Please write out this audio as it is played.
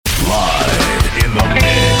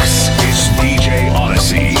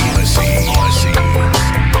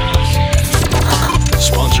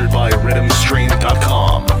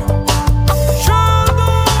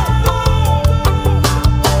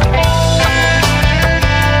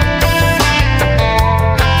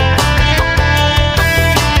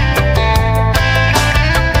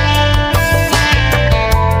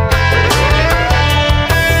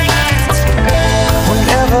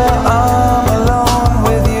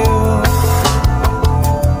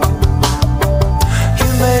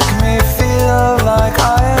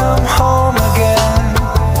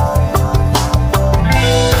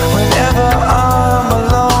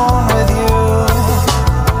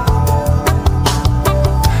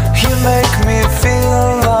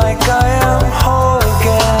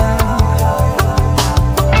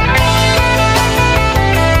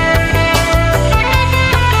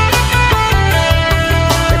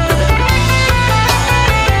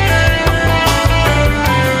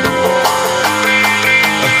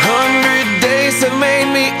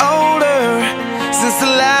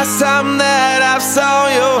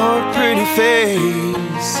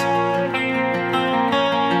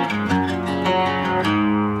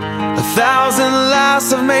miles and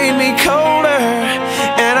lies have made me colder,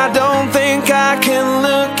 and I don't think I can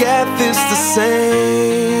look at this the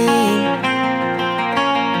same.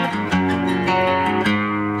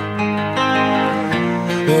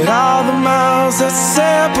 But all the miles that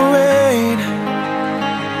separate,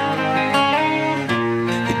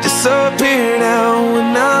 they disappear now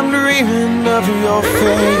when I'm dreaming of your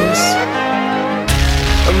face.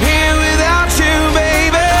 I'm here without you,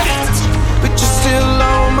 baby, but you're still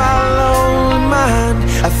on my lonely mind.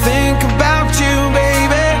 I think about you,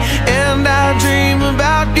 baby, and I dream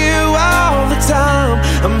about you all the time.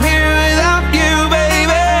 I'm here without you,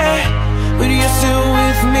 baby, but you're still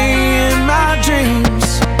with me in my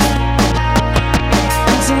dreams.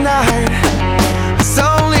 And tonight, it's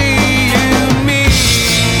only you and me.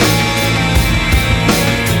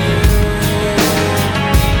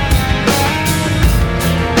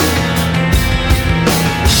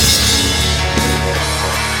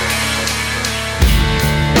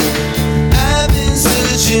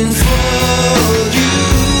 Searching for you.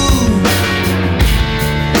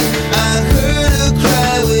 I heard a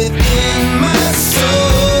cry within my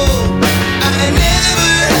soul. I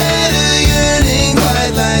never had a yearning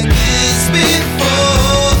quite like this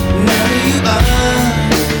before. Now you are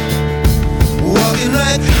walking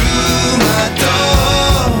right through my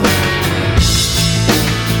door.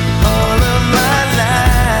 All of my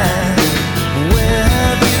life, where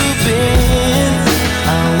have you been?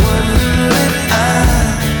 I wonder if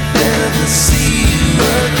never see you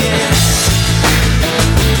again.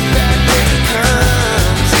 That day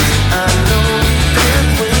comes, I know we could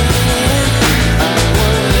win. I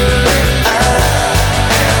wonder if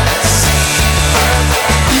I'll see you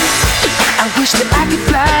again. I wish that I could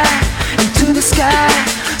fly into the sky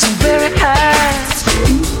so very high,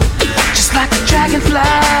 just like a dragonfly.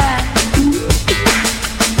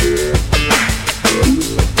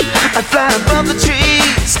 I'd fly above the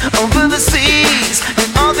trees, over the seas, and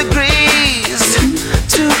all degrees,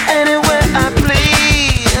 to anywhere I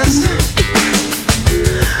please.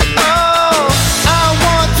 Oh, I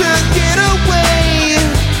want to get away.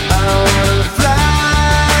 I want to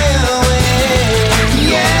fly away.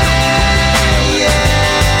 Yeah, yeah,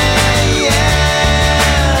 yeah.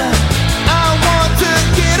 I want to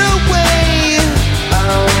get away. I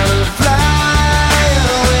want to fly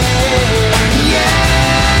away. Yeah.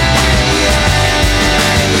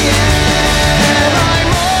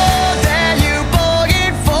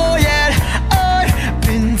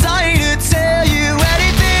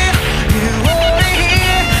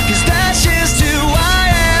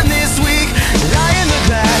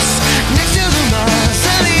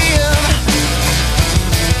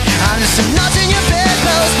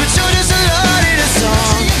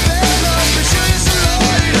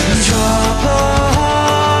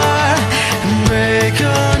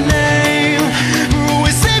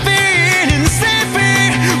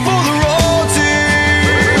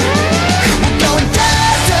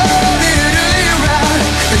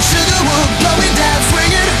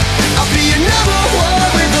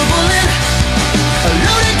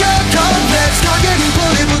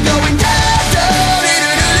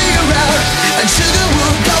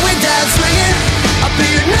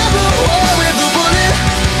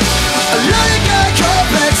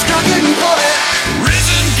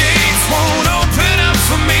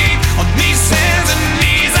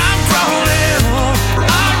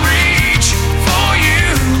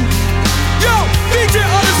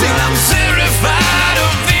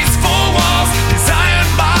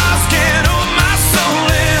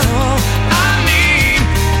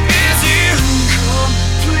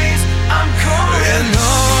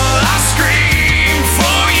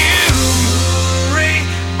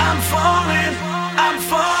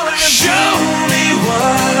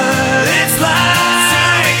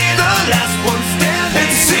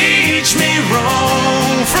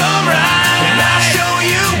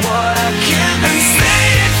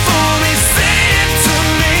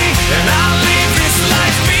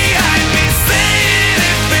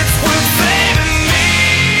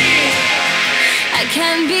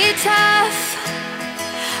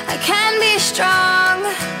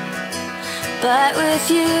 But with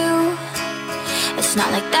you, it's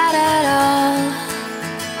not like that at all.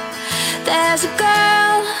 There's a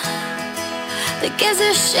girl that gives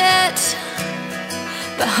a shit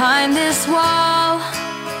behind this wall.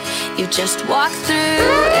 You just walk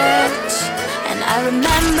through it, and I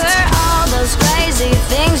remember all those crazy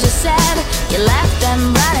things you said. You left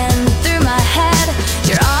them running through my head.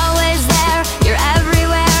 You're always there, you're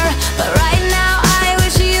everywhere, but right now I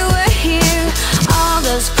wish you were here. All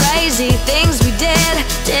those crazy things we didn't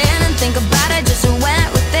think about it, just went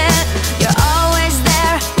with it. You're always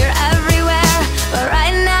there, you're everywhere,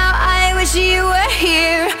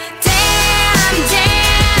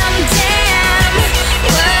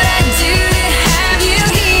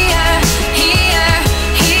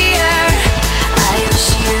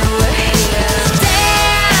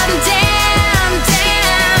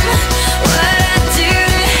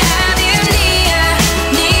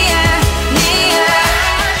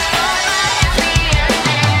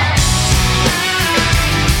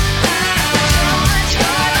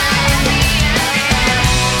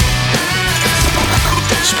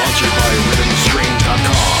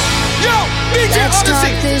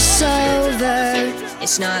 this over?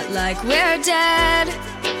 It's not like we're dead.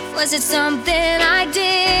 Was it something I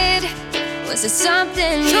did? Was it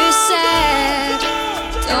something you said?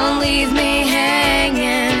 Don't leave me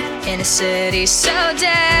hanging in a city so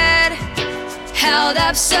dead, held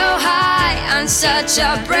up so high on such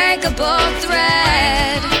a breakable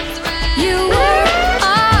thread. You were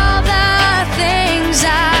all the things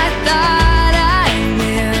I thought I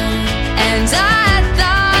knew, and I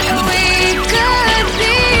thought we could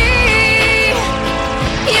be.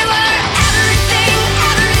 You were everything,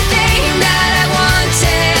 everything that I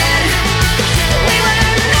wanted. We were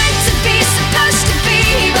meant to be, supposed to be,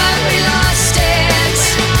 but we lost it.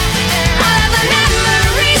 All of the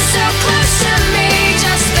memories so close to me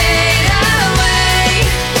just fade away.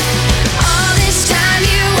 All this time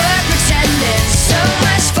you were pretending, so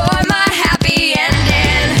much for my happy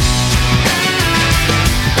ending.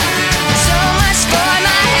 So much for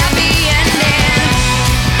my happy ending.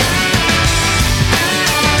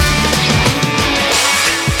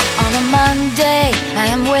 On a Monday, I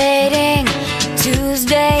am waiting.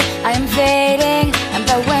 Tuesday, I am fading. And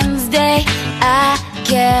by Wednesday, I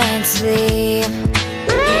can't sleep.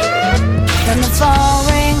 Then the phone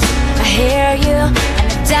rings, I hear you, and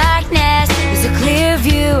the darkness is a clear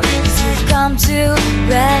view, 'cause you've come to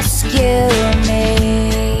rescue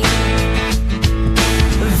me.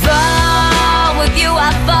 Fall with you,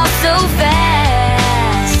 I fall so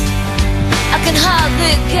fast, I can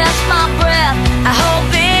hardly catch my breath. I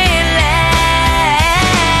hope it lasts.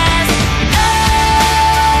 Oh,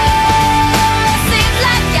 it seems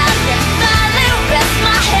like I can finally rest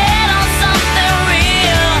my head on something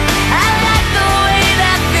real. I like the way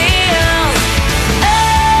that feels.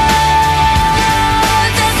 Oh,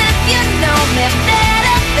 it's as if you know me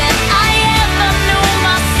better than I ever knew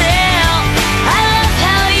myself. I love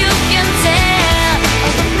how you can tell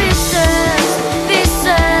all the pieces,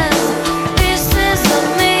 pieces, pieces of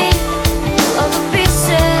me. All the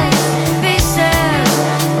pieces, pieces,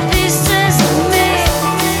 pieces of me.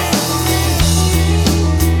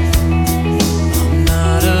 I'm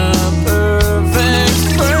not a perfect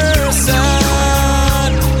person.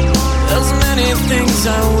 There's many things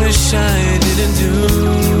I wish I didn't do,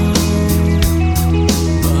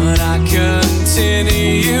 but I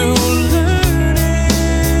continue learning.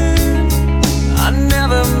 I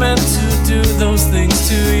never meant to do those things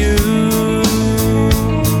to you,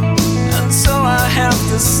 and so I have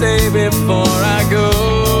to say before I go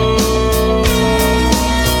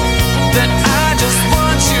that I just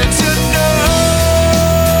want you to know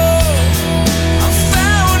I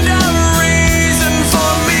found a reason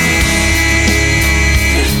for me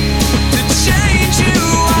to change who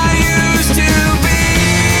I used to be,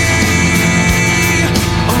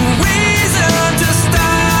 a reason to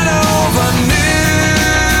start over new.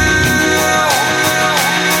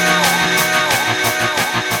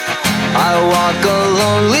 I walk a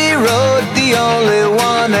lonely road, the only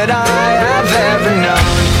one that I have ever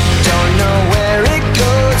known. Don't know where it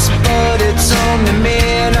goes, but it's home to me,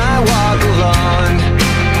 and I walk alone.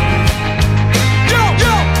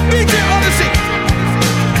 Yo, BJ Odyssey.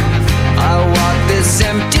 I walk this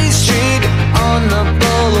empty street on the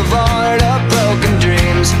boulevard of broken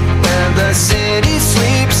dreams, where the city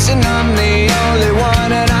sleeps, and I'm the only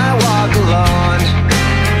one, and I walk alone.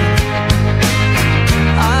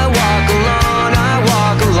 I walk alone, I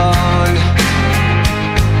walk alone.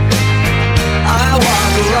 I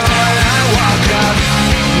walk alone, I walk up.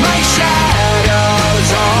 My shadow's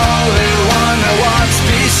the only one that walks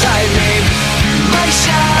beside me. My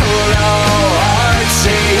shallow heart's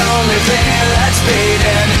the only thing that's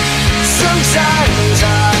beating. Sometimes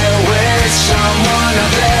I wish someone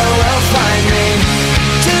out there will find me.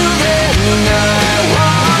 Till then I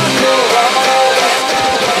walk alone.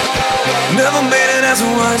 Never made it as a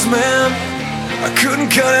wise man, I couldn't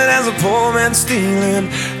cut it as a poor man stealing.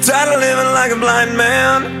 Tired of living like a blind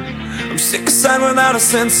man, I'm sick aside without a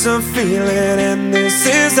sense of feeling. And this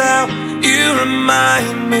is how you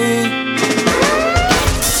remind me.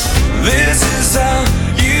 This is how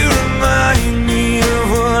you remind me of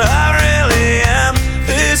what I really am.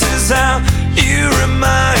 This is how you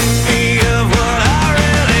remind me of what I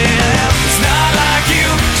really am. It's not like you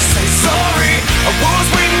to say sorry, I was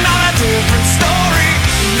waiting on a different story.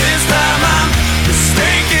 This time I'm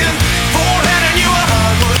mistaken for handing you a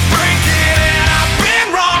heart worth breaking. And I've been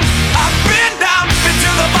wrong, I've been down, been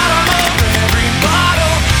to the bottom of every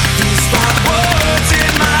bottle. These five words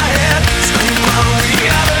in my head scream out we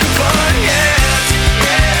haven't fun yet.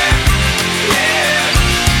 Yeah, yeah,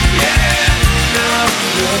 yeah.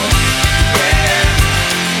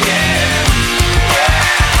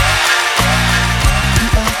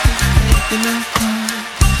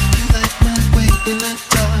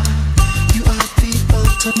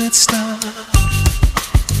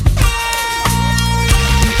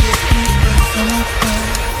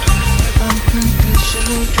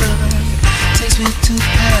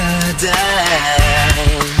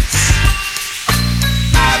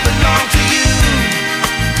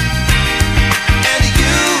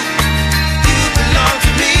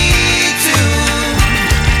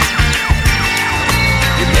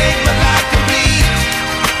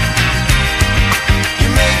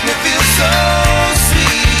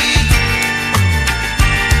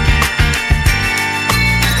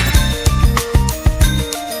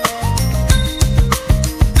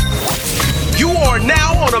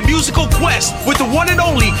 West with the one and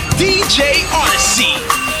only DJ Odyssey.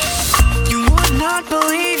 You would not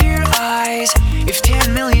believe your eyes if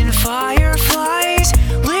 10 million fireflies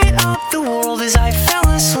lit up the world as I fell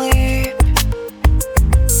asleep.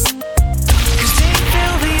 'Cause they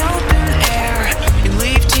fill the open air and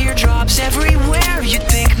leave teardrops everywhere. You'd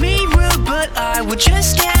think me rude, but I would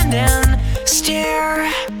just stand and stare.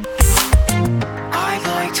 I'd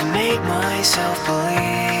like to make myself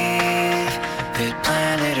believe that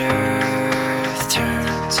planet Earth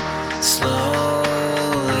turns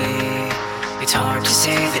slowly. It's hard to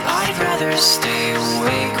say that I'd rather stay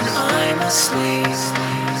awake when I'm asleep,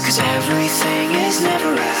 'cause everything is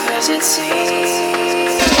never as it seems.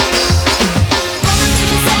 All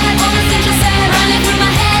the things you said, running through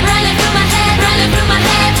my head, running through my head, running through my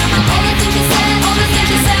head. All the things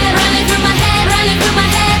you said, running through my head, running through my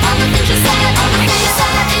head. All the things you said,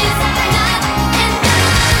 is not enough.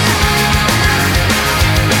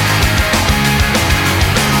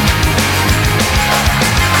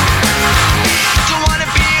 Don't wanna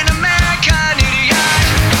be an American idiot.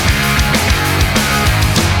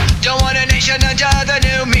 Don't want a nation under the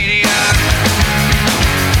new media.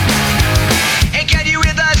 And can you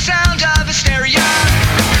hear the sound of hysteria?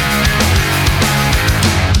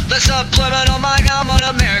 The subliminal mind, I'm on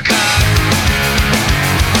America.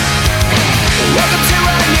 Welcome to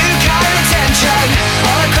a new kind of tension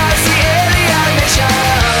all across the alien mission.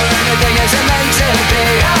 Everything isn't meant to be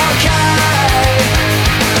okay.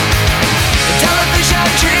 Television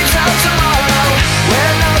dreams of tomorrow.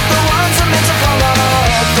 We're not the ones I'm meant to follow,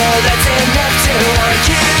 but that's enough to warn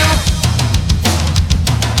you.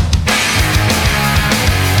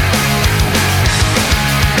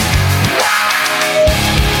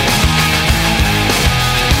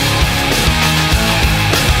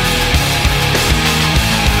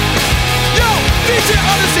 Yo, DJ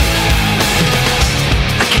Odyssey.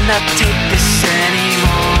 I cannot take this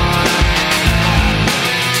anymore.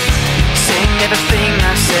 Saying everything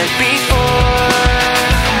I've said before.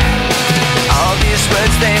 All these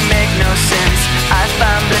words, they make no sense. I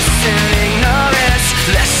find bliss in ignorance.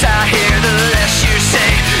 Less I hear, the less you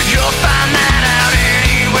say. You'll find that out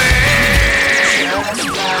anyway.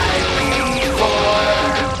 Just like before.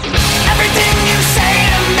 Everything you say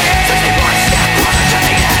to me takes me one step closer to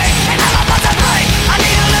the edge, and I'm about to break. I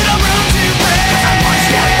need a little room to breathe, 'cause I'm one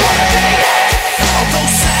step closer to the edge. On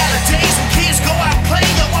those Saturdays when kids go out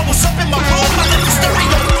playing, yo, I was up in my room, I left the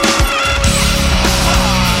stereo.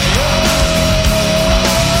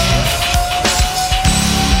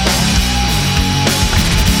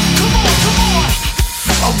 Come on.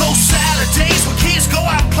 On those Saturdays when kids go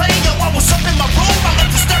out playing, yo, I was up in my room, I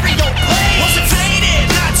left the stereo playing. Wasn't faded,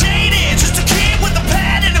 not jaded, just a kid with a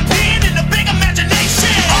pad and a pen and a big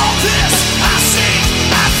imagination. All this I see,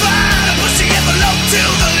 I find, I push the envelope to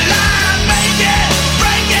the line. Make it,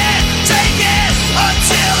 break it, take it,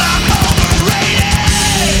 until I'm overrated.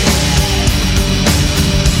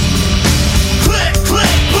 Click,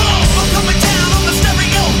 click, boom, I'm coming down on the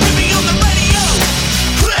stereo, put me on the radio.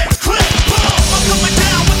 Click, click, boom, I'm coming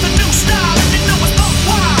down with a new style, and you know it's buck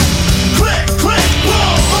wild. Click, click,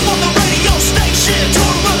 boom, I'm on the radio station,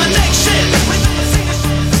 touring around the nation.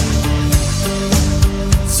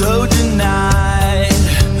 So denied,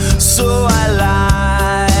 so I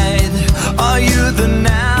lied. Are you the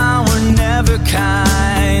now or never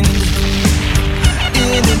kind?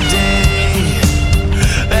 In a day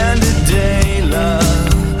and a day,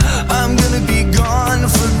 love, I'm gonna be gone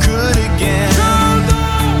for good again.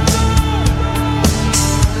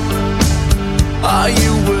 Are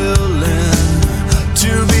you willing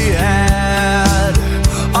to be had?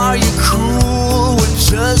 Are you cool with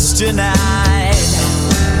just tonight?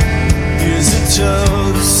 Here's a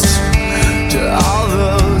toast to all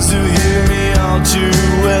those who hear me all too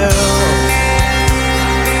well.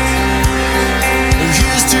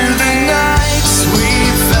 Here's to the nights we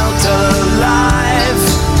felt alive.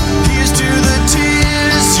 Here's to the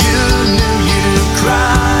tears you knew you'd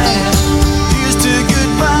cry. Here's to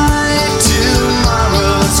goodbye.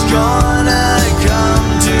 Tomorrow's gonna come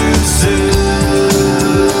too soon.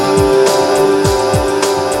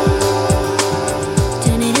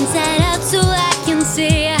 Turn it inside out so I can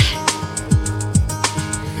see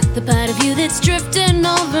the part of you that's drifting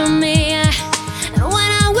over me. And when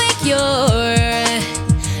I wake, you're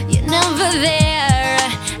never there.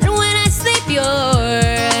 And when I sleep, you're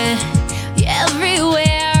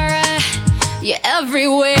everywhere. You're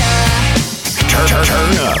everywhere.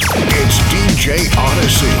 Turn up. It's DJ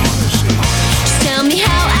Odyssey. Just tell me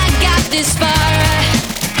how I got this far.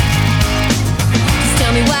 Just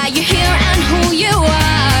tell me why you're here and who you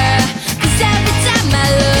are. 'Cause every time I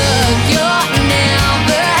look, you're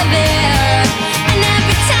never there.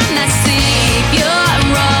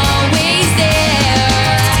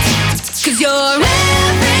 you're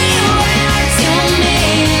everywhere to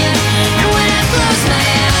me. And when I close my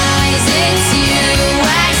eyes, it's you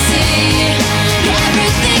I see. You're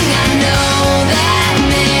everything I know that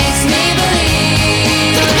makes me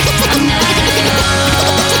believe I'm not alone.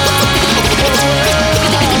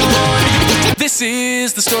 This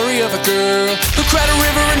is the story of a girl who cried a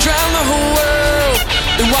river and drowned the whole world.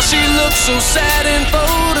 And while she looks so sad in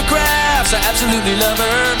photographs, I absolutely love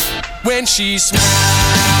her when she smiles.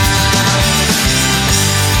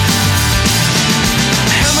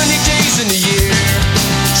 How many days in a year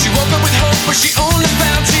she woke up with hope, but she only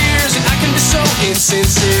found tears? And I can be so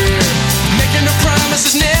insincere, making her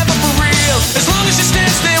promises never for real. As long as she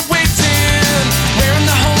stands there waiting, wearing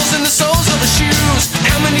the holes in the soles of her shoes.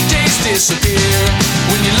 How many days disappear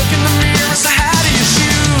when you look in the mirror? So how do your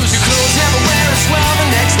shoes? Your clothes never wear as well the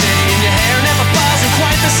next day, and your hair never falls in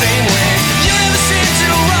quite the same way. You never seem to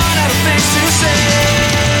run out of things to say.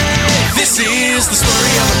 This is the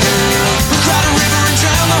story of a girl who cried a river and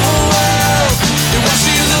drowned the whole world. And while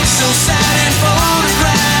she looks so sad in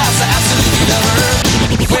photographs, I absolutely love her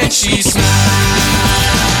when she smiles.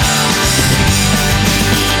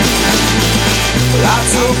 Well, I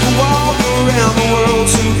took a walk around the world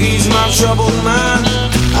to ease my troubled mind.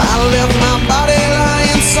 I left my body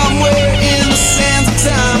lying somewhere in the sands of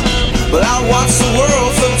time. But I watched the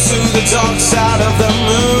world float to the dark side of the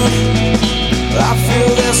moon. I feel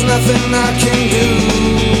there's nothing I can do.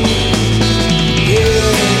 Yeah.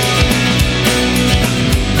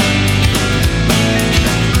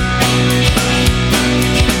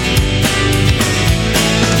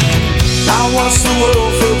 I watched the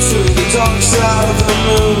world float to the dark side of the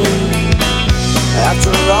moon.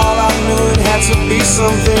 After all, I knew it had to be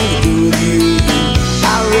something to do with you.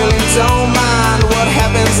 I really don't mind what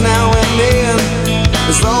happens now and then,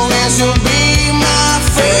 as long as you'll be my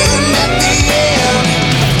friend at the end.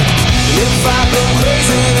 If I go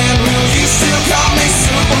crazy, then will you still call me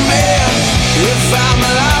Superman? If I'm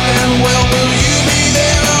alive and well, will you be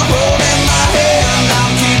there holding my hand?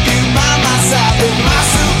 I'll keep you by my side with my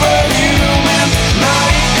superhuman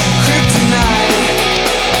might, kryptonite.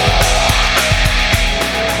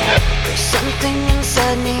 There's something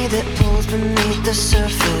inside me that pulls beneath the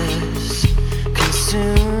surface,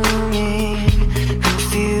 consuming,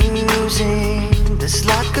 confusing. This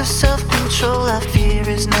lack of self-control I fear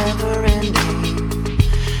is never ending,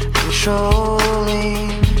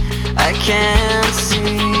 controlling. I can't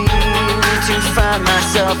seem to find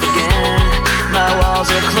myself again. My walls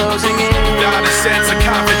are closing in. Not a sense of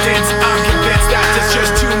confidence, I'm convinced that there's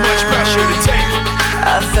just too much pressure to take.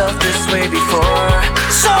 I've felt this way before,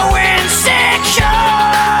 so insecure.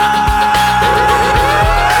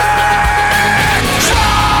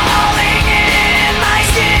 Crawling in my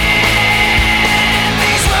skin,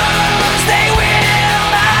 these wounds, they will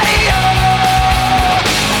not heal.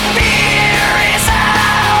 Fear is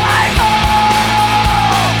how I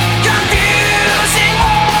fall, confusing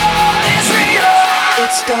what is real.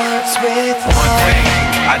 It starts with One thing,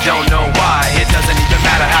 I don't know why. It doesn't even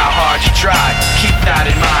matter how hard you try. Keep that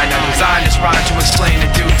in mind. I designed this rhyme to explain in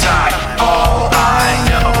due time. All I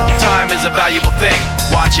know, time is a valuable thing.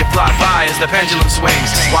 Watch it fly by as the pendulum swings.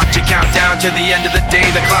 Watch it count down to the end of the day.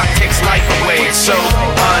 The clock takes life away. It's so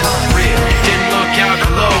unreal. Didn't look out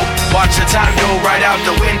below. Watch the time go right out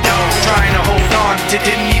the window. Trying to hold on to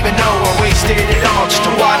didn't even know I wasted it all just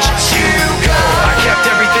to watch you go. I kept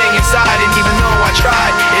everything inside, and even though I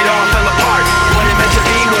tried, it all fell apart. What it meant to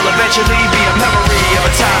be will eventually be a memory of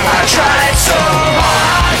a time I tried so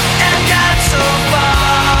hard and got so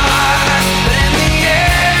far, but in the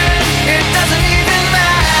end, it doesn't even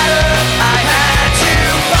matter. I had to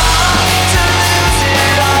fall to lose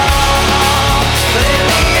it all, but in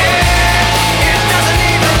the end, it doesn't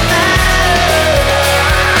even matter.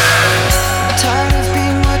 I'm tired of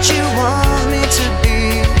being what you want me to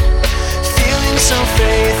be, feeling so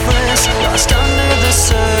faithless, lost under the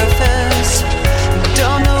surface.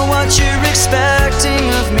 Don't know what you're expecting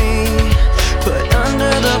of me, but under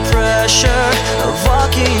the pressure of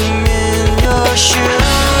walking in your shoes.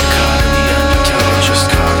 Caught in the undertow, just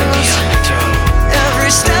caught in the undertow. Every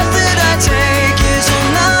step that I take is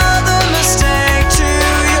another mistake to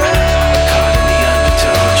you. Caught in the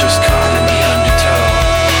undertow, just caught in the undertow.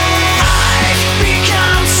 I've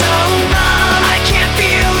become so numb, I can't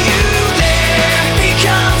feel you there.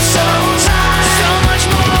 Become so tired, so much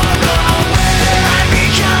more aware. I'm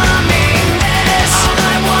becoming this. All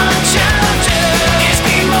I want you to do is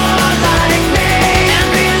be more like me and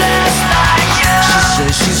be less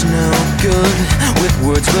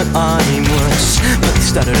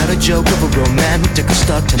joke of a romantic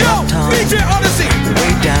stuck to my tongue. Way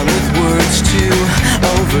down with words too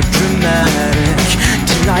over dramatic.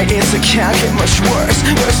 Tonight it can't get much worse.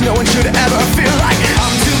 No one should ever feel like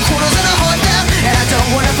I'm 2/4 and a heart down, and I don't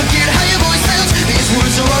wanna forget how your voice sounds. These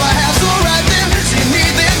words are all I have, so write them. So you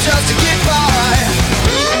need them just to get by.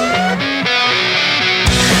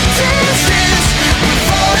 Dance, dance, we're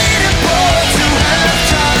falling apart to have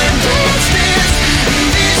time. Dance, dance,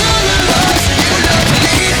 these are the lies that you love to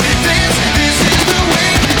lead. Dance, this is the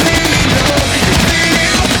way we know. You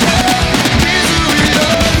feel misery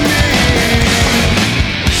of me.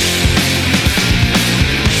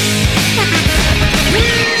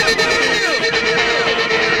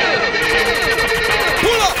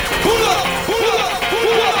 Pull up, pull up, pull up,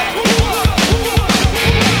 pull up, pull up.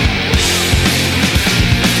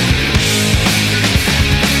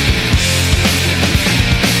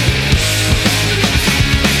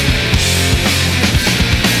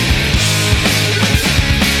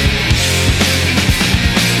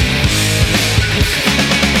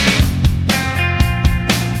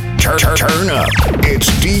 Turn up. It's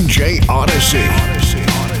DJ Odyssey.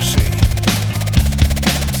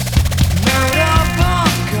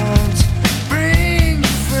 Bring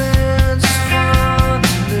your friends, fun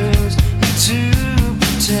to lose, to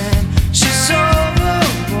pretend she's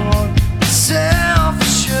overboard,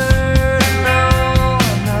 self-assured, no,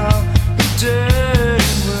 dirty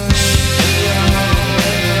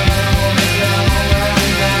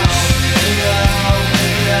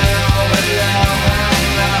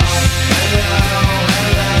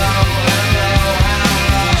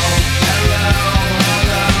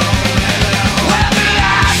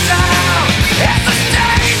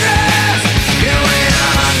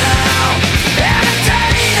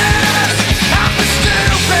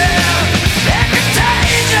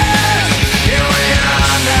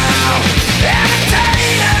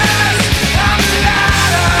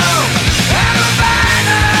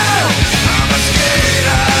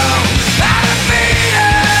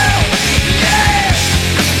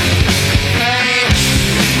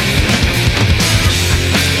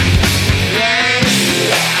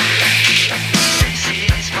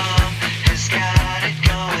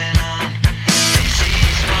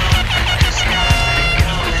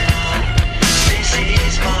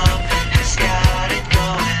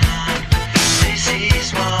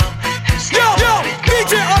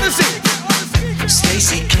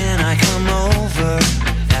Stacy, can I come over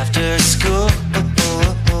after school?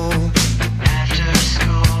 After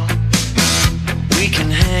school, we can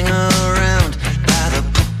hang around by the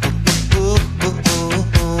pool.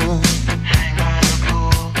 Hang by the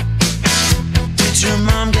pool. Did your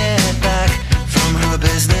mom get back from her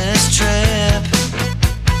business trip?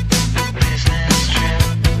 Business trip.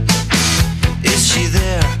 Is she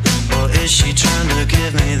there, or is she trying to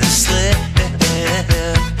give me the slip?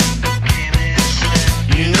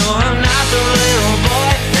 You know I'm not the little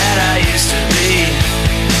boy that I used to be.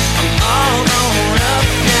 I'm all grown up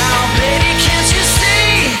now, baby, can't you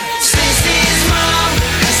see? Stacy's mom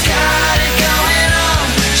has got it going on.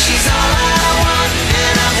 She's all I want,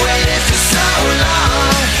 and I've waited for so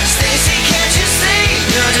long. Stacy, can't you see?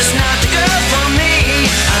 You're just not the girl for me.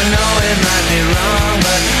 I know it might be wrong,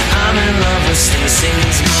 but I'm in love with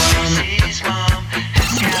Stacy's mom. Stacy's mom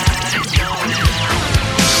has got it going on.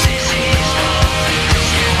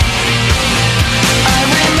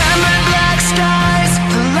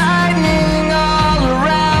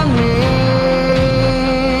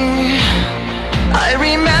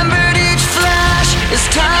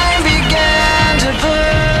 Time began to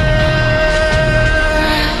burn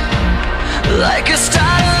like a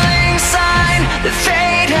startling sign that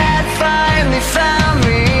fate had finally found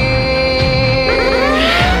me,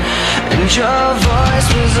 and your voice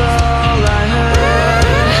was all I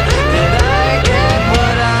heard. Did I get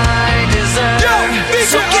what I deserve?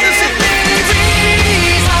 So give me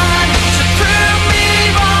reason to prove me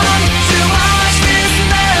wrong, to wash this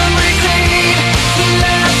memory clean.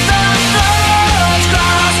 Let the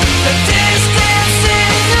the distance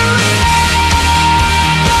in your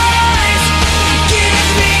eyes. Give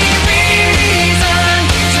me reason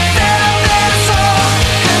to fill this hole,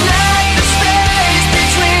 connect the space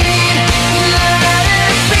between. Let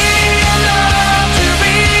it be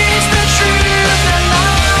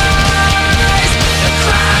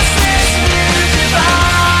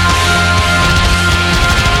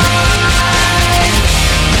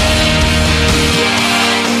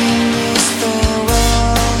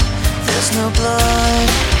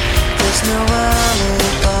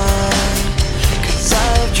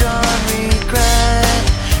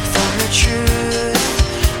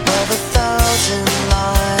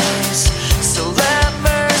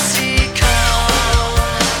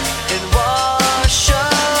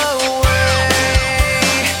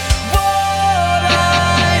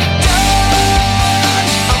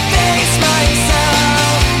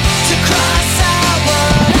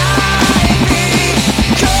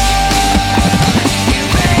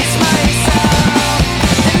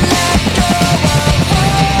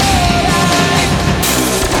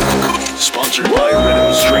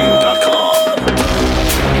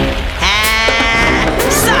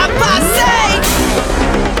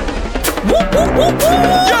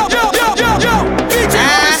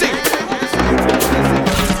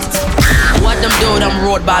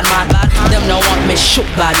bad man. Them no want me shoot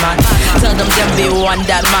bad man. Tell them be one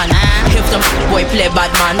that man. If them boy play bad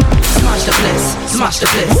man, smash the place, smash the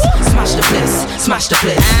place, smash the place, smash the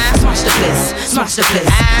place, smash the place, smash the place,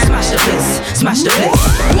 smash the place, smash the place.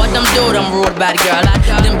 What them do, them road bad girl.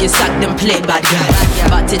 Them get sacked, them play bad girl.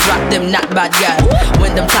 But it drop them not bad girl.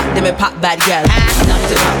 When them tap them, it pop bad girl. Knock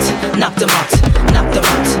them out, knock them out, knock them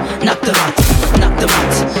out, knock them out, knock them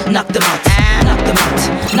out, knock them out, knock them out,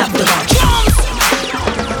 knock them out.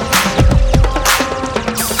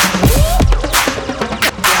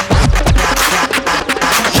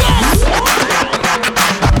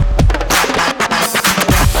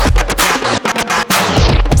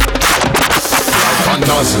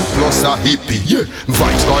 Plus a hippie, yeah.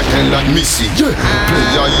 Vibes cartel and Missy, yeah.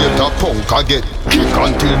 Player hate a punk, I get kick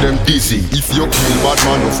until them dizzy. If you kill bad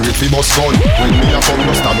man, afraid fi bust gun. When me a come,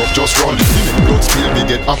 no stand up, just run. Blood spill, me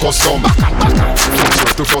get accustomed.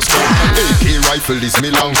 First to first come. AK rifle is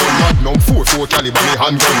me long gun. Magnum 4 caliber, me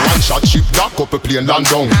handgun. One shot ship, dock up a plane, land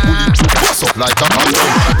down. Bullet bust up like a condom.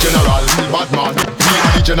 General, we bad man. We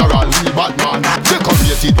are the general, we bad man.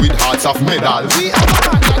 Decorated with hearts of medal. We are the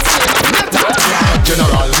bad man, metal.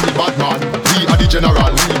 General, we bad man. We are the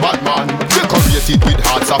general, we bad man. Decorated with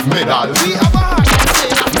hearts of medal. We are bad man.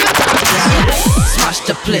 Smash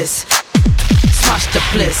the place, smash the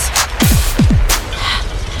place.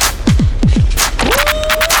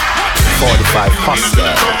 45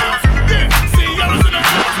 hostile.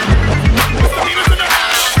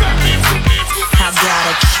 Got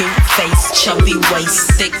a cute face, chubby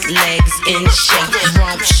waist, thick legs in shape,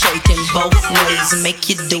 rump shaking both ways, make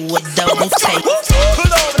you do a double take.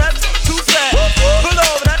 Pull over that, too fat. Pull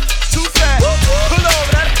over that, too fat. Pull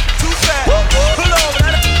over that, too fat. Pull over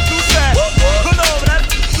that, too fat. Pull over that,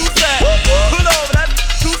 too fat. Pull over that,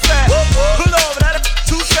 too fat. Pull over that,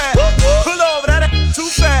 too fat. Pull over that, too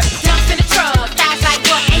fat. Jump in the truck, guys like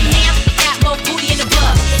what? A.M. Got more booty in the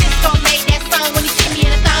book. This gon' make that song when you see me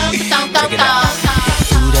in a thong, thong, thong, thong.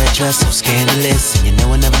 Dress so scandalous, and you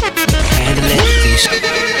know I never handle it.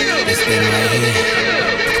 This thing right here.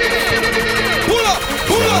 Pull up,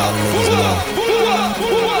 pull up, pull up, pull up,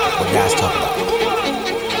 pull up. What guys talk about?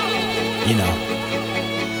 You know.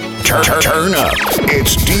 Turn up.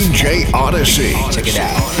 It's DJ Odyssey. Check it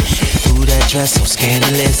out. Ooh, that dress so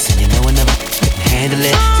scandalous, and you know I never handle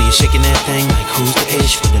it. So you're shaking that thing like who's the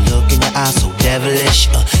ish? With the look in your eyes so devilish.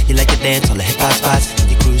 You like to dance on the hip hop spots.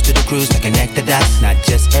 Cruise to the cruise like an actor dots. Not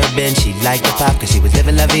just urban, she liked the pop, cause she was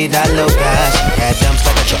living la vida loca. She had dumps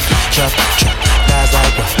like a truck. Guys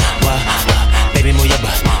like what, baby move your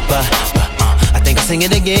butt. I think I'll sing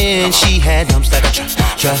it again. She had dumps like a truck.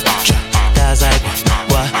 Guys like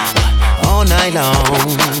what, all night long.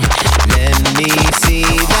 Let me see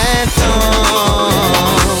that thong.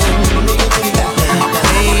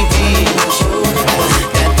 Baby,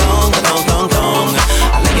 that thong.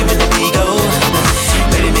 I like it when the beat goes.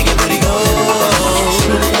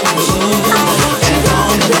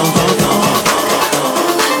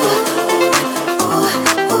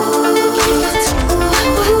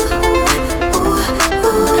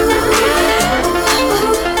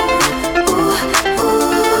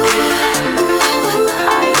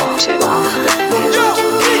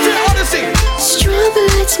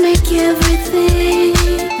 Make everything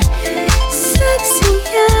sexy,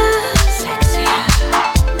 yeah.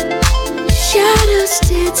 Shadows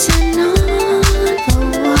dancing on the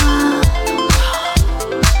wall.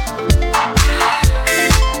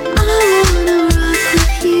 I wanna rock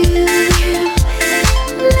with you.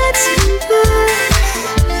 Let's converse.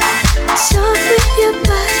 Talk with your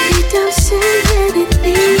body, don't say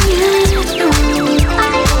anything. I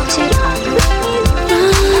want to rock with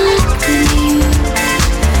you.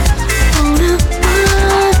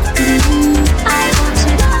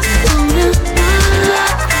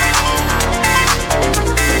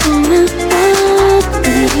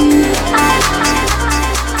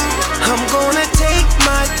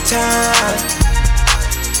 Time.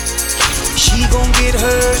 She gon' get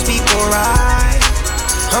hers before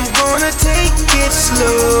I'm gonna take it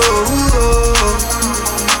slow.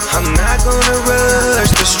 I'm not gonna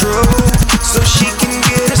rush the stroke, so she can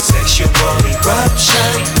get a sexual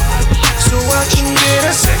eruption. So I can get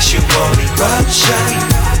a sexual eruption.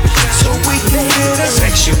 So we can get a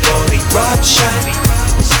sexual eruption.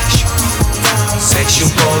 Sexual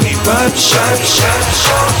eruption.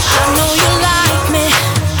 I know you like me.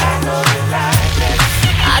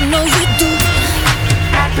 I know you do.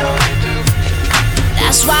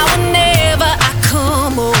 That's why whenever I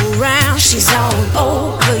come around, she's all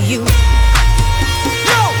over you.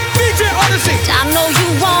 Yo, DJ Odyssey. I know you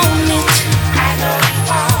want it.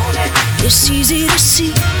 It's easy to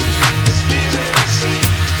see.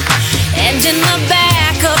 in the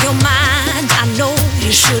back of your mind, I know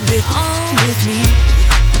you should be on with me.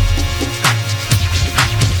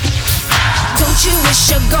 Don't you wish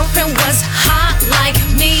your girlfriend was hot like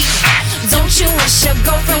me? Don't you wish your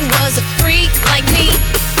girlfriend was a freak like me?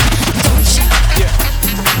 Don't you? Yeah,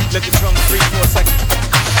 let the drums breathe for a second.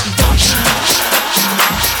 Don't you?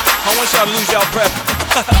 I want y'all to lose y'all breath.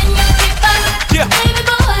 Can you keep up? Yeah. Baby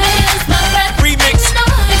boy, lose my breath. Remix. You know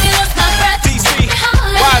I can lose my breath. DC.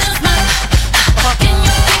 Wise. Can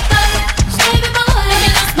you keep up? Baby boy,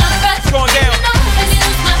 lose my breath. It's going down. You know I can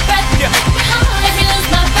lose my breath. Yeah. I can lose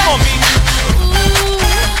my breath. Come on, me. Ooh,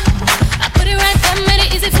 I put it right there, made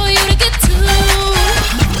it easy for you to get to.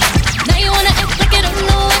 Now you wanna act like you don't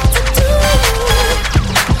know what to do.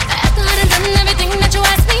 After I done done everything that you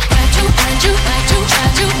asked me,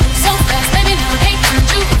 tried you so fast, baby, now I can't find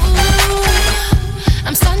you. Ooh,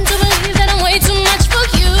 I'm starting to believe that I'm way too much for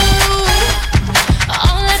you.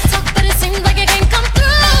 All that talk, but it seems like it can't come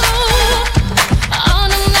through. All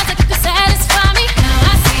them lies that could satisfy me. Now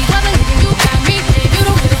I see why believing you got me. Baby, you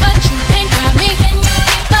don't really, but you ain't got me. Can you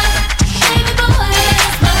keep up? Baby boy,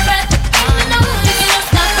 lose my breath. You know I can lose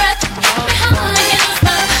my breath. How I can lose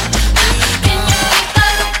my breath. Can you keep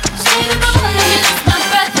up? Baby boy, lose my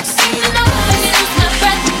breath. You know I can lose my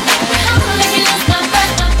breath. How I can lose my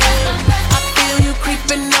breath. I feel you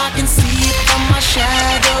creeping, I can see it from my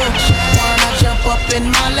shadow. Wanna jump up in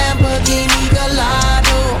my Lamborghini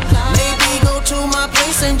Gallardo. Maybe go to my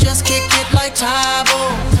place and just kick it like Tybo.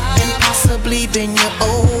 And possibly bend you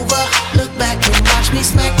over. Look back and watch me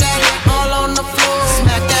smack that all on the floor.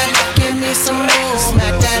 Smack that, give me some more.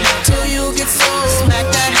 Smack that till you get so. Smack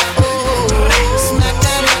that, oh. Smack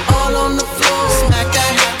that all on the floor. Smack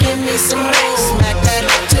that, give me some more. Smack that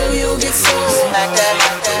till you get so. Smack that.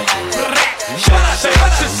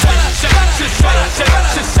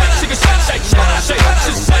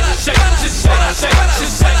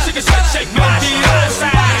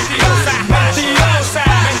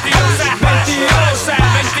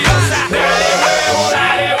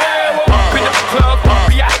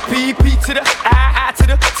 To the I to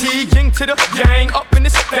the T, yin to the yang, up in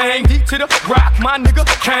this thing, D to the rock, my nigga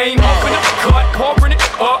came up in the cut, pouring it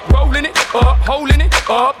up, rolling it up, holding it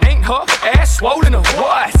up, ain't her ass swollen or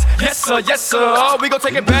what? Yes sir, we gon'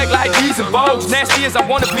 take it back like these and bows, nasty as I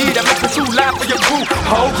wanna be, that makes me too loud for your crew,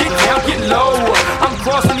 ho, get down, get low, I'm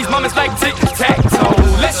crossing these moments like tic-tac-toe,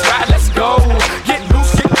 let's ride, let's go, get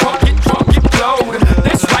loose, get drunk, get blowed,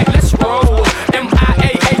 that's right, let's roll,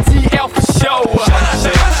 M-I-A-A-T-L for show.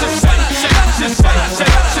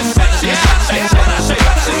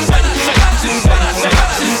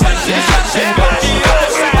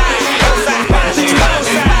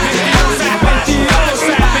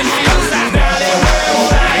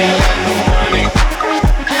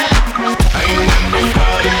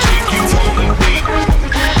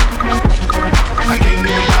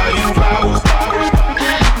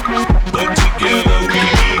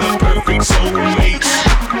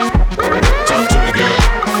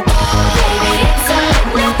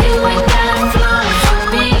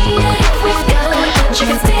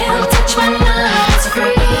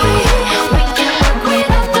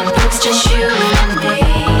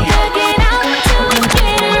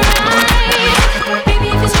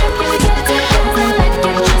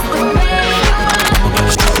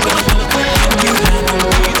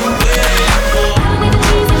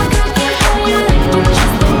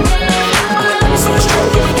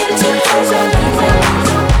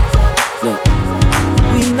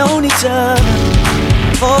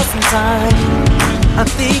 I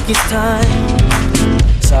think it's time.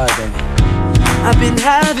 Sorry, baby. I've been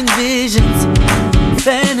having visions,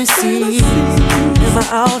 fantasies. Am I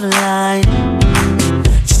out of line?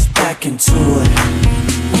 Just back into it,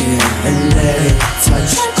 yeah. And let it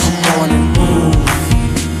touch. Come on and move.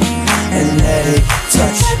 And let it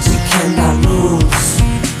touch. We cannot lose.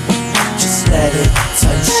 Just let it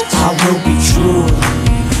touch. I will be true.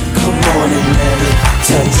 Come on and let it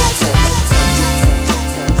touch.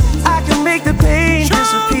 Make the pain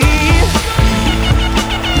disappear,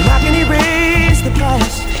 and I can erase the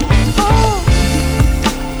past. Oh,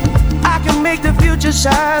 I can make the future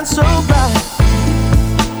shine so bright,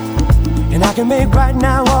 and I can make right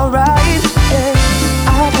now alright. Yeah,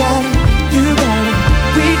 I got it, you got it,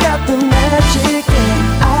 we got the magic. Yeah,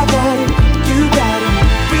 I got it, you got it,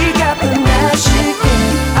 we got the magic.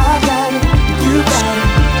 Yeah, I got it, you got it,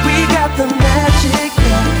 we got the magic.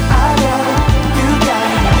 Yeah, I got it.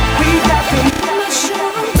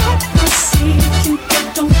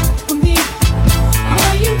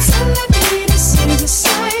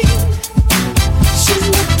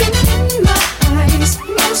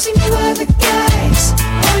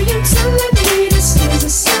 Are you telling me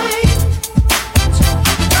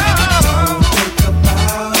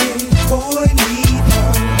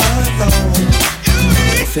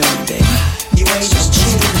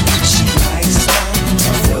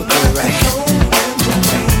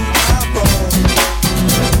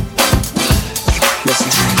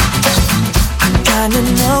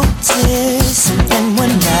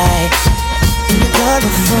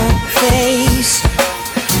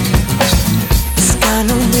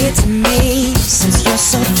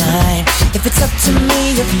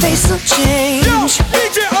your face will change. Yo,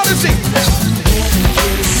 DJ Odyssey.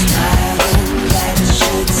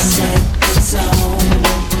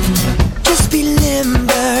 Just be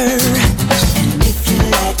limber, and if you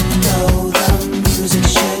let go, the music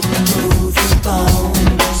should move your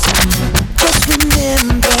bones. Just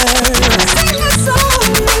remember, that's all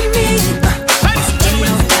we need. Ain't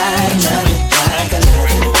nobody love it like I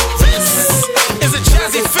love it. This is a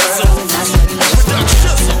Jazzy Fizzle with the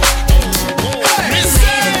chisel.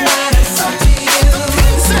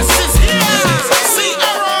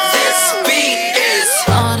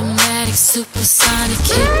 Supersonic,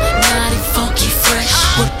 hypnotic, funky, fresh.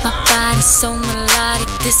 With my body so melodic,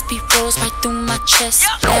 this beat rolls right through my chest.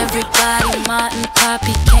 Everybody, Martin,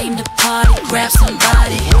 Poppy came to party. Grab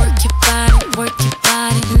somebody, work your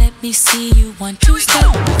body. Let me see you 1, 2, step.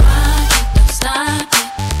 Rock it, don't stop it.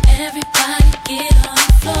 Everybody get on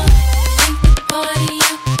the floor. Bring the party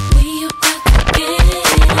up, we about to get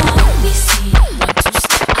it on. Let me see you 1, 2,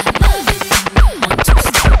 step. I love it when you 1, 2,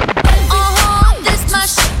 step. This my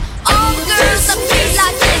shit. All girls up here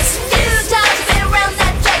like this. Few times been around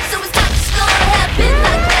that track, so it's not just gonna happen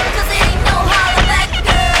like that. 'Cause it ain't no holler back,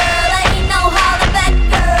 girl. Ain't no holler back,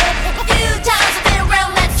 girl. Few times been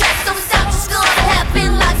around that track, so it's not just gonna happen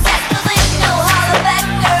like that. 'Cause it ain't no holler back,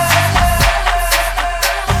 girl.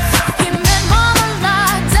 Him and Mama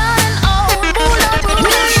Lot done an old Moulin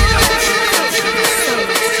Rouge.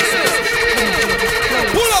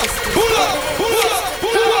 Pull up, pull up, pull up,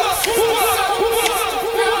 pull up, pull up.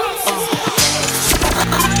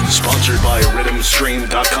 Sponsored by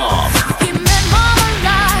RhythmStream.com. Him and Mama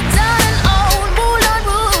Lot done an old Moulin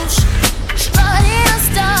Rouge. Strutting her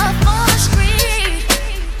stuff on the street.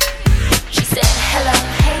 She said, hello,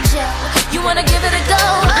 hey Joe, you wanna give it a go?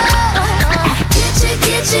 Get you,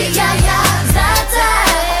 yeah, yeah, ta-ta.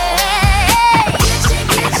 Get you,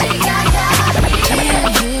 yeah, yeah,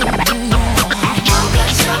 Mocha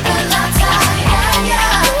chocolate, yeah,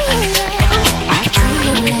 yeah.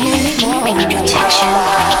 Protection,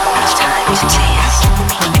 it's time to dance.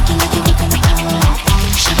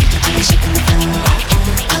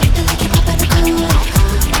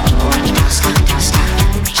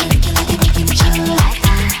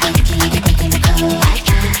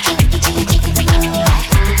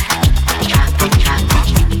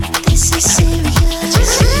 This is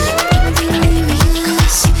serious,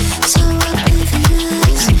 delirious, so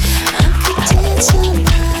oblivious. I could dance all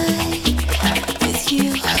night with you,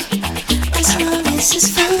 as long as it's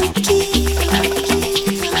funky.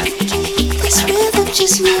 This rhythm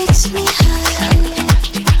just makes me high.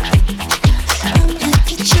 I'm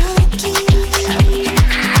like a junkie. I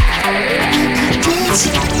could dance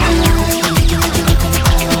all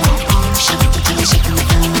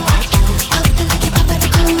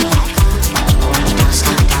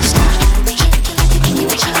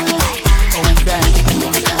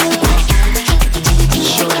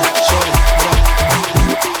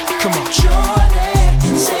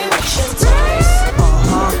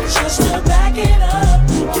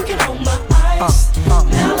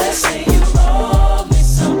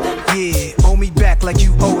Yeah, owe me back like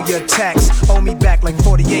you owe your tax. Owe me back like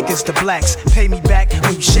 40 acres to blacks. Pay me back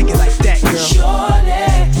when you shake it like that, girl.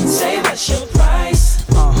 Shorty, say what's your price?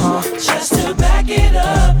 Just to back it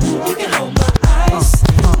up, you can hold my ice.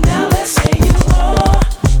 Now let's say you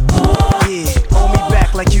Yeah, owe me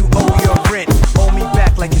back like you owe your rent. Owe me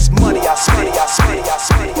back like it's money I spent. I spent.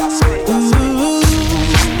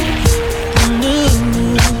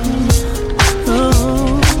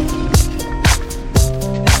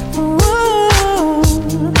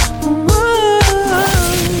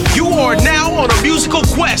 You are now on a musical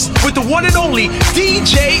quest with the one and only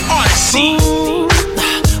DJ Odyssey.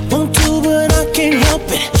 want to, but I can't help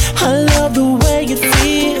it. I love the way it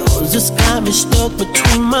feels. It's got me stuck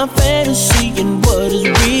between my fantasy and what is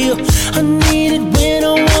real. I need it when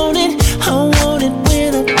I want it. I want it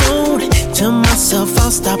when I don't. Tell myself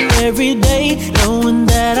I'll stop every day, knowing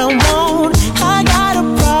that I won't. I got a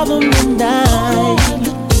problem and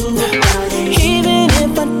even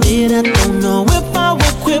if I did, I don't know if I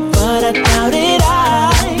would quit, but I doubt it.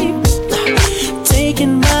 I'm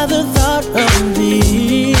taken by the thought of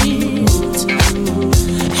it,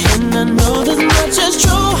 and I know this much is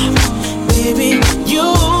true, baby.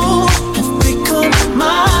 You have become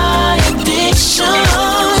my addiction.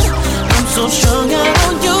 I'm so strung out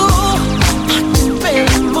on you, I can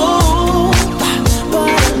barely move, but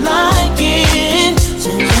I like it,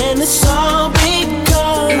 and it's all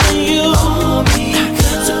because of you.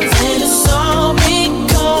 So then it's all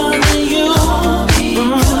because of you.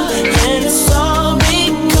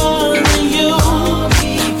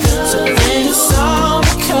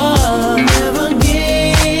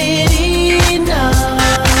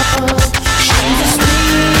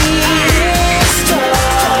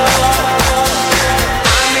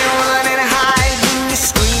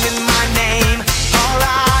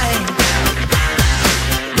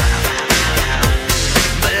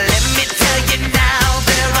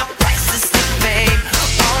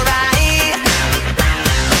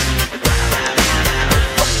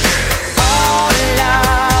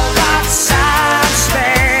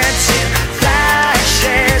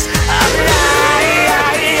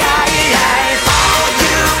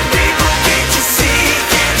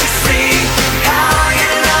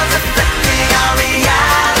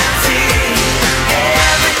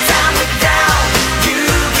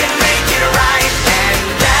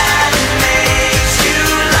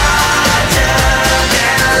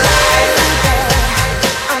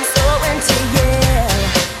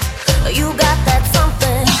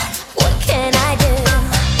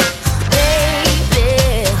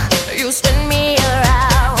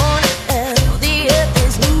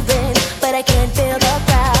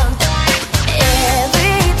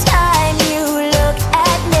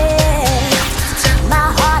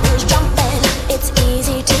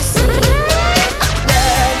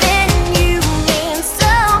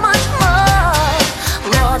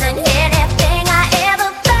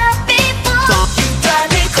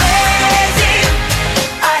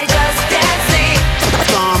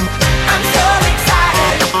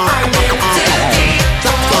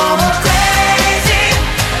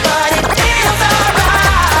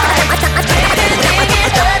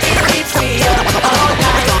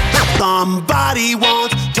 he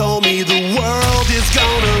wants. Told me the world is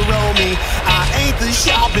gonna roll me. I ain't the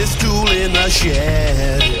sharpest tool in the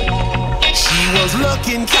shed. She was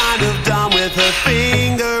looking kind of dumb with her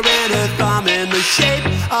finger and her thumb in the shape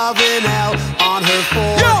of an L on her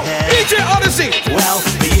forehead. Yo, DJ Odyssey. Well,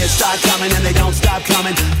 the years start coming and they don't stop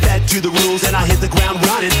coming. Fed to the rules and I hit the ground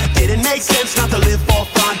running. Didn't make sense not to live for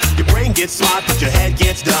fun. Your brain gets smart but your head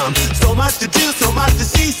gets dumb. So much to do, so much to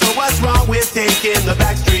see. So what's wrong with taking the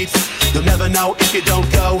back streets? You'll never know if you don't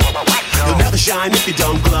go. You'll never shine if you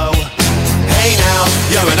don't glow. Hey now,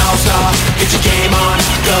 you're an all-star. Get your game on,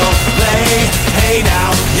 go play. Hey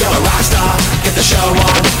now, you're a rock star. Get the show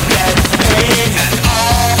on, get paid. And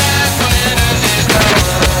all that glitters is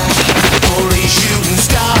gold. Only shooting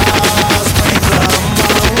stars break the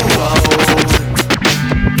mold.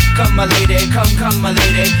 Come my lady, come my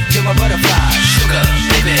lady, you're my butterfly, sugar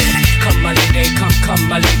baby. Come my lady, come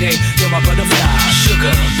my lady, you're my butterfly,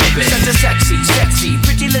 sugar baby. Such a sexy,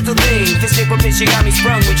 pretty little thing. Physical bitch, you got me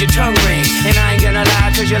sprung with your tongue ring. And I ain't gonna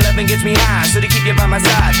lie, cause your loving gets me high. So to keep you by my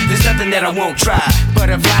side, there's nothing that I won't try.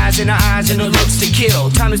 Butterflies in her eyes and her looks to kill.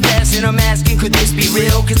 Time is passing, I'm asking, could this be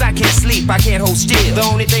real? Cause I can't sleep, I can't hold still. The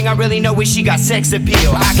only thing I really know is she got sex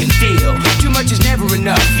appeal. I can feel, too much is never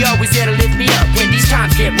enough. You always there to lift me up when these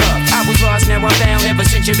times get rough. I was lost, now I'm found. Ever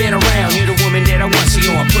since you've been around, you're the woman that I want, so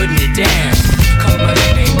I'm putting it down. Come my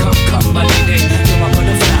lady, come my lady, you're my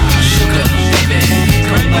butterfly, sugar baby.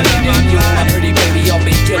 Come my lady, you're my pretty baby, I'll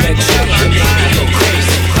make you let you make me go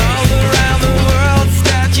crazy. All around the world,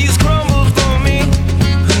 statues crumble for me.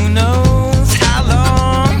 Who knows how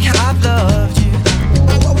long I've loved you?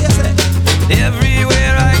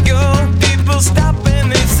 Everywhere I go, people stop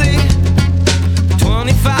and they say,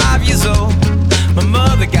 25 years old. My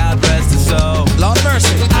mother, God rest her soul. Lord of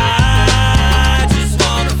mercy. I just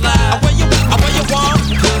wanna fly. Where you want?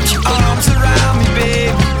 Put your arms around me,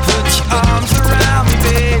 baby. Put your arms around me,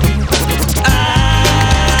 baby.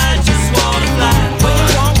 I just wanna fly. Where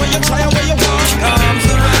you want? Where you try? Where you want? Put your arms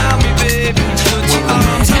around me, baby. Put your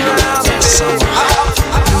arms around me, baby.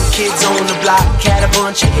 New kids on the block had a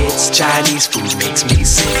bunch of hits. Chinese food makes me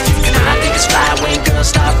sick, and I think it's fly when girls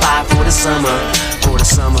stop by for the summer. For the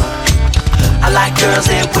summer. I like girls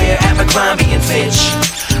that wear Abercrombie and Fitch.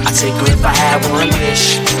 I'd take her if I had one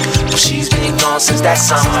wish. But she's been gone since that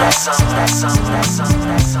summer.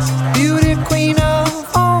 Beauty queen of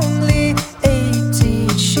only 18,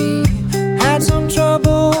 she had some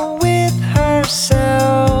trouble with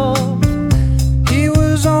herself. He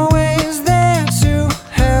was always there to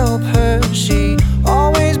help her. She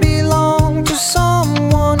always belonged to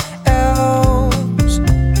someone else.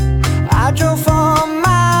 I drove for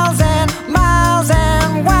miles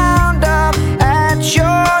and wound up at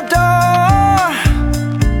your door.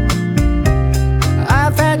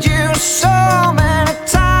 I've had you so many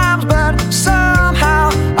times, but somehow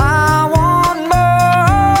I want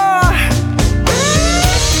more.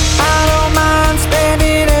 I don't mind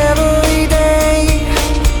spending every day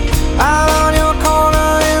out on your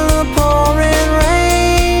corner in the pouring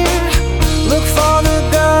rain. Look for the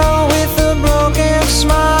girl with the broken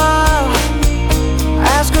smile.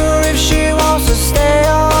 Ask her if she wants to stay a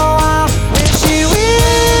while. When she will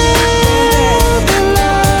be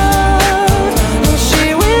loved. When she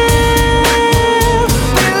will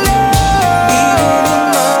be loved. Even in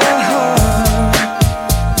my heart,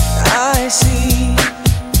 I see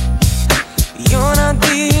you're not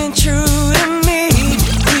being true to me.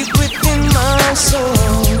 Deep within my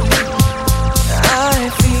soul, I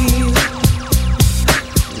feel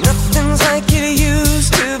nothing's like it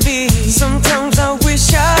used to be. Sometimes I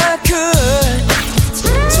wish I could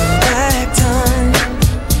turn back time.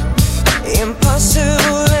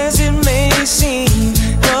 Impossible as it may seem,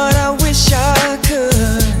 but I wish I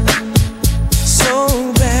could so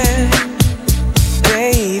bad,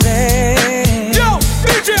 baby. Yo,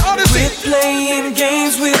 DJ Odyssey. Quit playing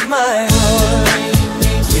games with my heart,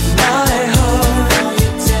 with my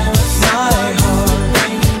heart, my heart.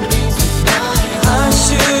 I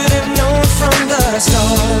should have known from the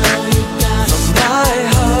start. From my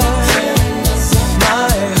heart,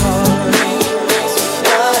 my heart,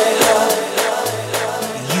 my heart.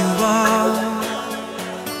 You are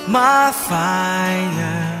my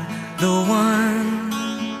fire, the one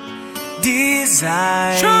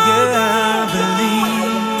desire. Believe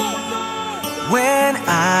when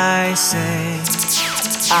I say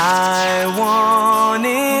I want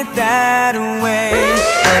it that way.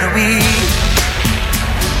 But we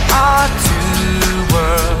are two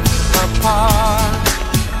worlds apart.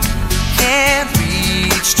 Can't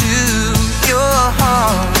reach to your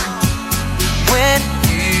heart when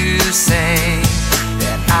you say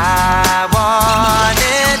that I want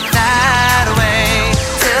it that way.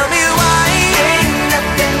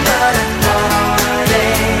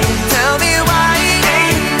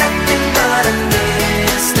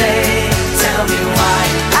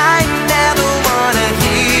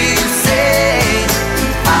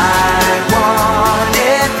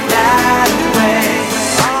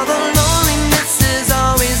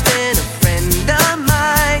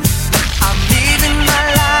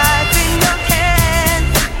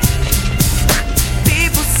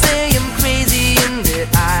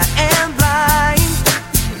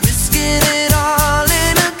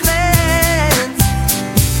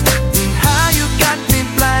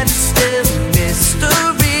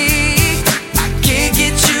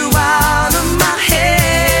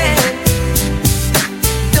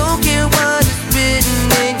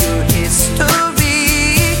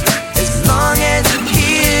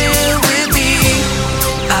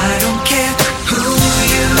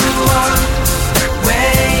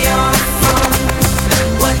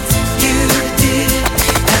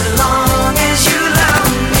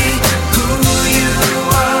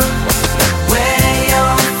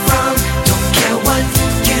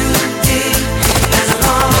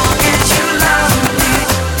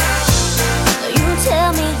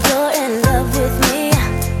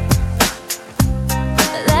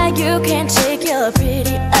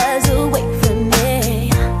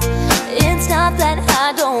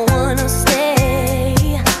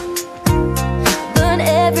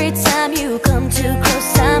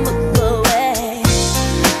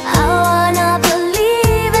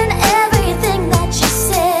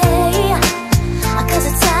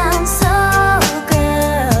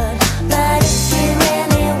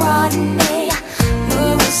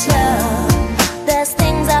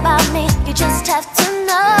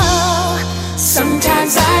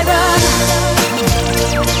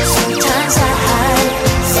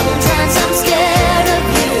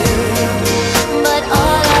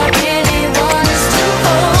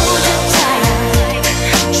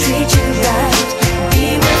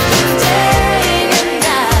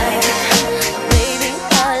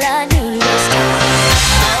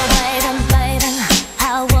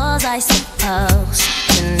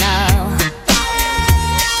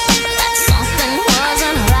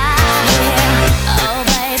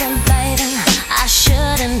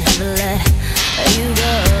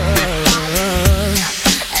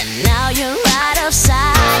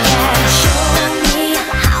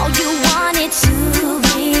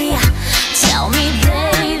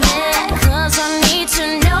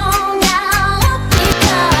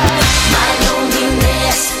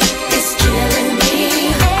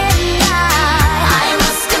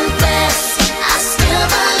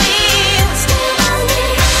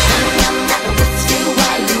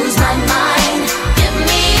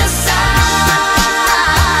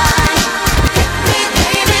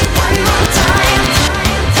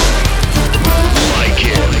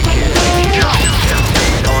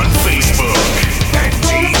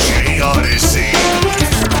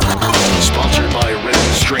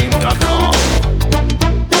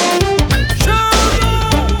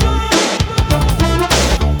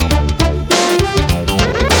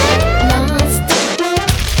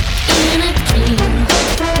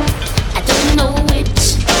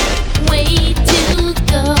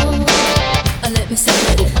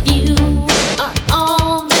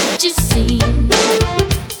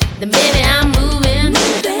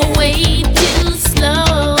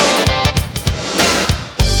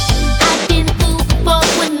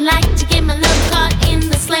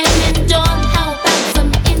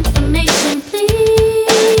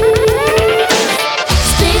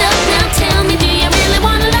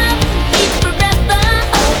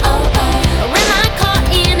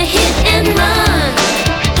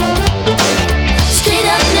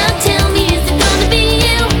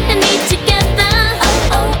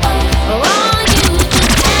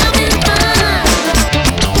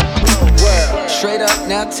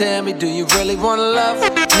 tell me, do you really wanna love me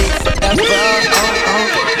forever? But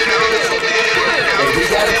we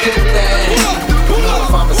got a good thing. Don't know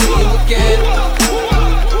if I'ma see you again,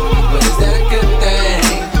 but is that a good thing?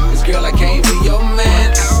 'Cause girl, I can't be your man.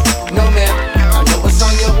 No man, I know what's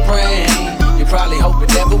on your brain. You probably hope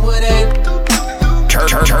it never would end. Turn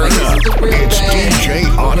up. It's DJ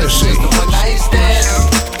Odyssey.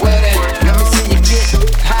 Well then, let me see you get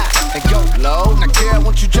high and go low. Now girl,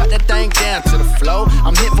 won't you drop that thing down to the floor?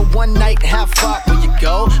 I'm here for one night, how far will you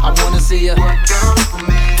go? I wanna see you work down for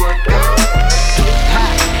me, work down.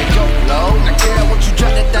 High and go low. Now girl, won't you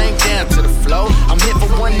drop that thing down to the floor? I'm here for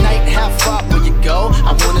one night, how far will you go?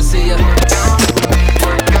 I wanna see you work down for me,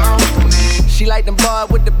 work down for me. She like them boys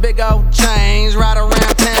with the big old chains, ride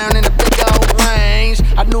around town in the big old range.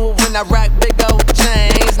 I knew it when I rock big old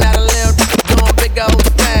chains. Now the little doing big old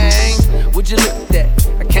things. Would you look at that?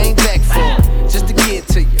 I came back for it, just to get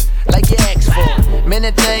to you, like you asked for. Man,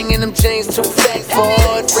 that thing in them jeans too fat for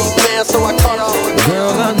it. 3 pounds, so I caught on.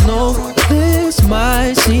 Girl, I know this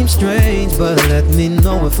might seem strange, but let me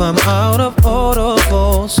know if I'm out of order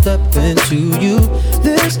for stepping to you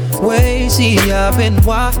this way. See, I've been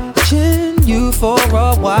watching you for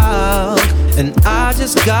a while, and I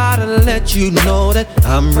just gotta let you know that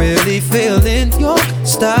I'm really feeling your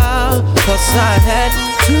style. 'Cause I had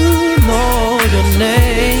to know your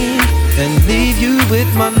name and leave you with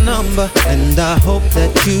my number, and I hope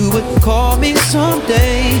that you would call me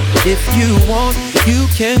someday. If you want, you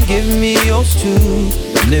can give me yours too,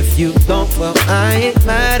 and if you don't, well, I ain't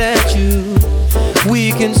mad at you.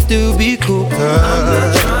 We can still be cool, girl. I'm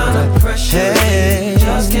not trying to pressure you,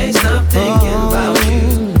 just can't stop thinking about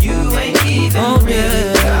you. You ain't even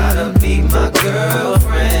really gotta be my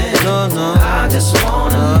girlfriend. No, I just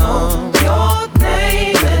wanna know your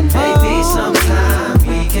name, and maybe sometime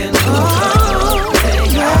we can go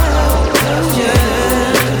hang out.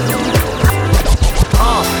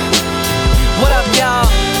 What up, y'all?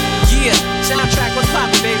 Yeah, soundtrack, what's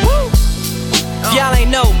poppin', baby? Woo! If y'all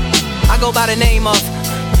ain't know, I go by the name of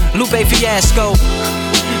Lupe Fiasco,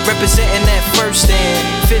 representing that first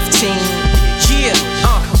and 15. Yeah,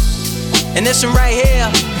 and this one right here,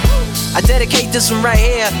 I dedicate this one right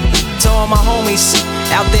here to all my homies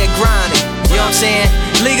out there grinding. You know what I'm saying?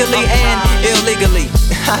 Legally and illegally.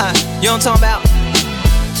 You know what I'm talking about?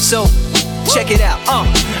 So, check it out.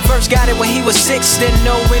 First got it when he was 6, didn't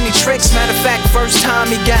know any tricks. Matter of fact, first time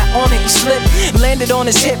he got on it, he slipped, landed on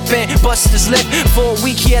his hip and busted his lip. For a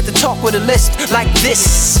week he had to talk with a list like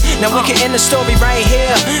this. Now we can end the story right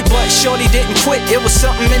here, but shorty didn't quit, it was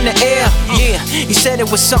something in the air. Yeah, he said it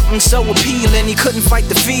was something so appealing, he couldn't fight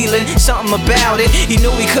the feeling, something about it, he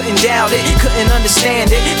knew he couldn't doubt it, couldn't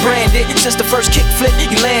understand it, branded, since the first kick flip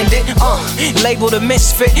he landed. Labeled a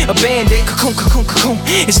misfit, a bandit, cocoon, cocoon, cocoon.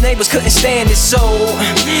 His neighbors couldn't stand it, so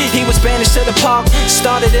he was banished to the park.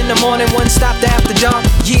 Started in the morning, one stopped after dark.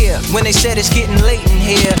 Yeah, when they said it's getting late in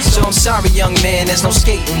here, so I'm sorry, young man, there's no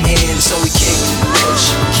skating here. So we kick, push,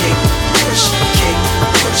 kick, push, kick,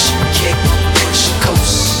 push, kick, push,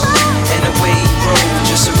 coast, and away he rode,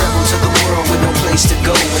 just a rebel to the world with no place to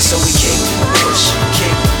go. And so we kick, push,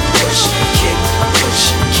 kick, push, kick, push,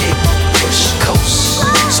 kick, push, coast.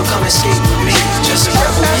 So come and skate with me, just a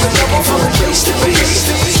rebel looking for a place to be.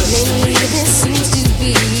 Lately there seems to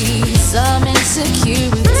be some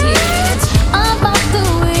insecurity about the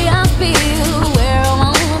way I feel, where I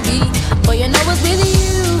wanna be. But you know it's with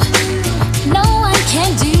you, no one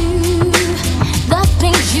can do the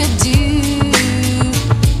things you do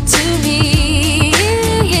to me.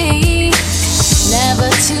 Never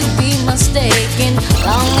to be mistaken,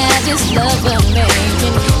 long as it's love we're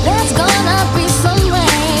making. There's gonna be some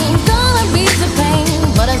rain, gonna be the pain,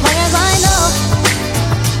 but as long as I know,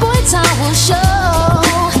 time will show,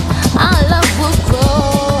 our love will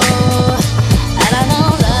grow, and I know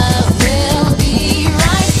love will be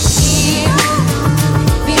right here,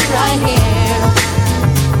 be right here,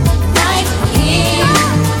 right here,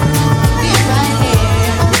 be right here.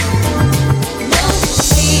 No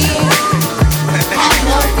fear, have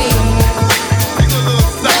no fear,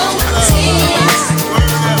 no tears,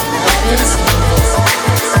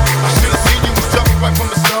 I should have seen you was jumping right from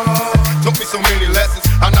the start. Taught me so many lessons,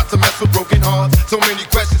 how not to mess with broken hearts. So many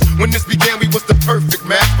questions. When this began, we was the perfect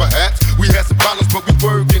match. Perhaps we had some problems, but we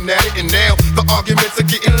working at it. And now the arguments are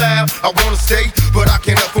getting loud. I wanna stay, but I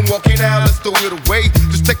can't help from walking out. Let's throw it away.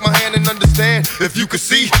 Just take my hand and understand. If you could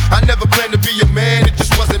see, I never planned to be a man. It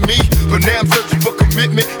just wasn't me. But now I'm searching for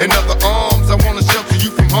commitment and other arms. I wanna shelter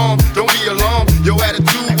you from harm. Don't be alarmed. Your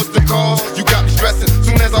attitude was the cause. You got me stressing.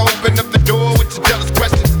 Soon as I open up the door with your jealous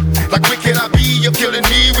questions, like where can I be? You're killing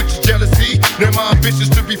me with your jealousy. Now my ambitions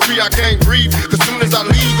to be free, I can't breathe. Cause soon as I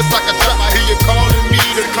leave,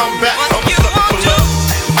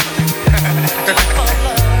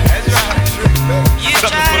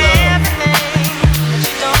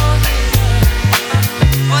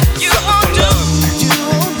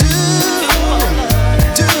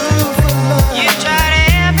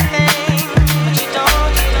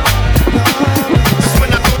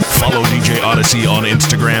 Odyssey on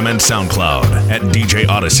Instagram and SoundCloud at DJ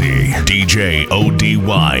Odyssey, DJ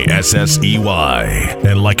ODYSSEY,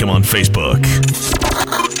 and like him on Facebook.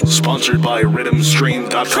 Sponsored by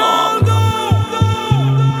RhythmStream.com.